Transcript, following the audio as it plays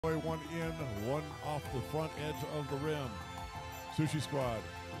One in, one off the front edge of the rim. Sushi Squad,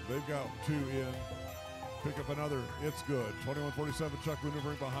 they've got two in. Pick up another, it's good. 21-47, Chuck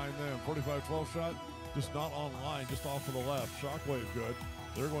maneuvering behind them. 45-12 shot, just not on line, just off to the left. Shockwave good.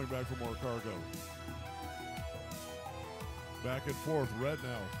 They're going back for more cargo. Back and forth, Red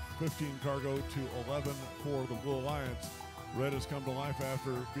now. 15 cargo to 11 for the Blue Alliance. Red has come to life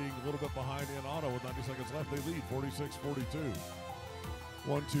after being a little bit behind in auto with 90 seconds left. They lead 46-42.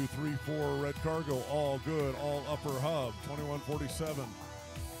 1, 2, 3, 4, red cargo, all good, all upper hub, 21-47.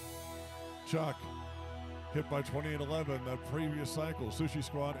 Chuck, hit by 28-11, that previous cycle. Sushi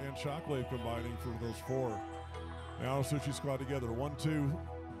Squad and Shockwave combining for those four. Now Sushi Squad together, 1, 2,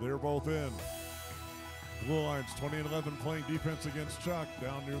 they're both in. Blue Alliance, 28-11, playing defense against Chuck,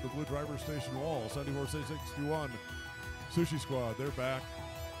 down near the blue driver's station wall, 74-61. Sushi Squad, they're back,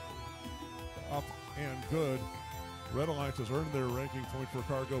 up and good. Red Alliance has earned their ranking point for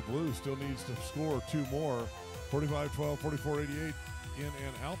cargo. Blue still needs to score two more. 45-12, 44-88, in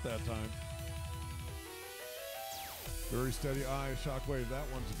and out that time. Very steady eye, Shockwave, that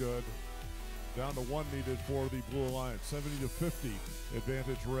one's good. Down to one needed for the Blue Alliance. 70-50,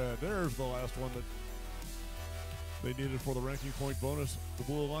 advantage Red. There's the last one that they needed for the ranking point bonus. The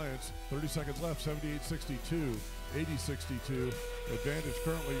Blue Alliance, 30 seconds left, 78-62, 80-62. Advantage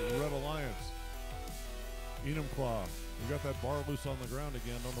currently Red Alliance. Enum Claw, we got that bar loose on the ground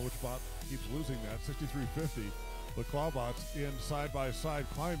again. Don't know which bot keeps losing that. 63-50. The Clawbots in side by side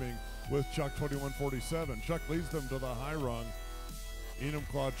climbing with Chuck 21-47. Chuck leads them to the high rung. Enum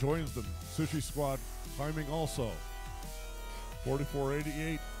Claw joins them. Sushi Squad climbing also.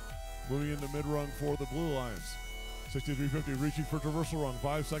 44-88. Moving into mid rung for the Blue Alliance. 63-50 reaching for traversal rung.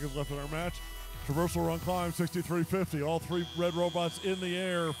 5 seconds left in our match. Traversal run climb, 63-50. All three red robots in the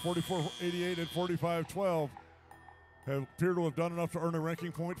air, 44-88 and 45-12, appear to have done enough to earn a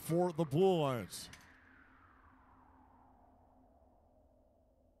ranking point for the Blue Alliance.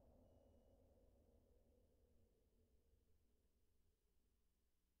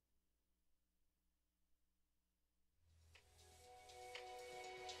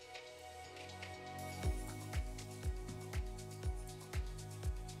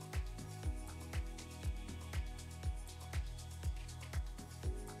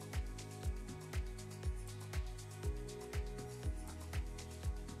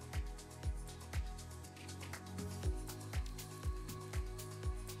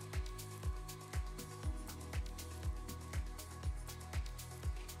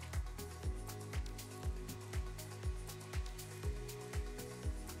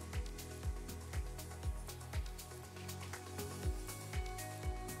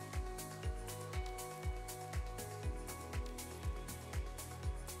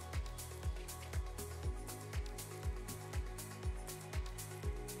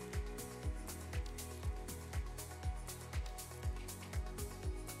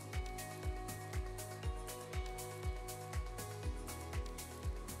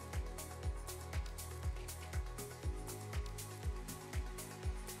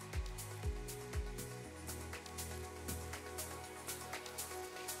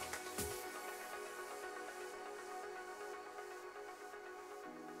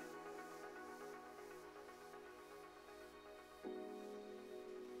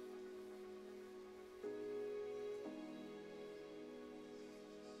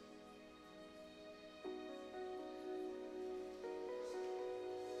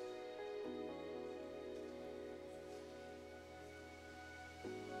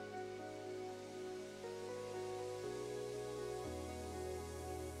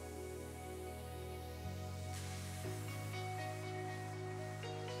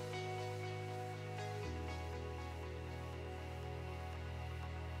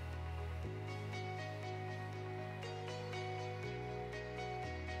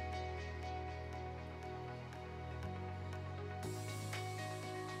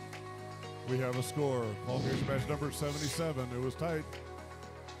 We have a score. Qualification match number 77. It was tight.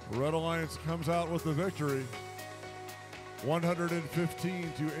 Red Alliance comes out with the victory.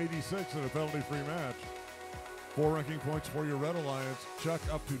 115-86 in a penalty-free match. 4 ranking points for your Red Alliance. Chuck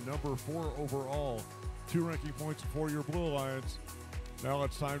up to number 4 overall. 2 ranking points for your Blue Alliance. Now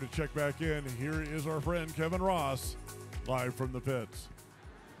it's time to check back in. Here is our friend Kevin Ross, live from the pits.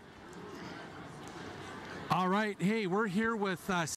 All right. Hey, we're here with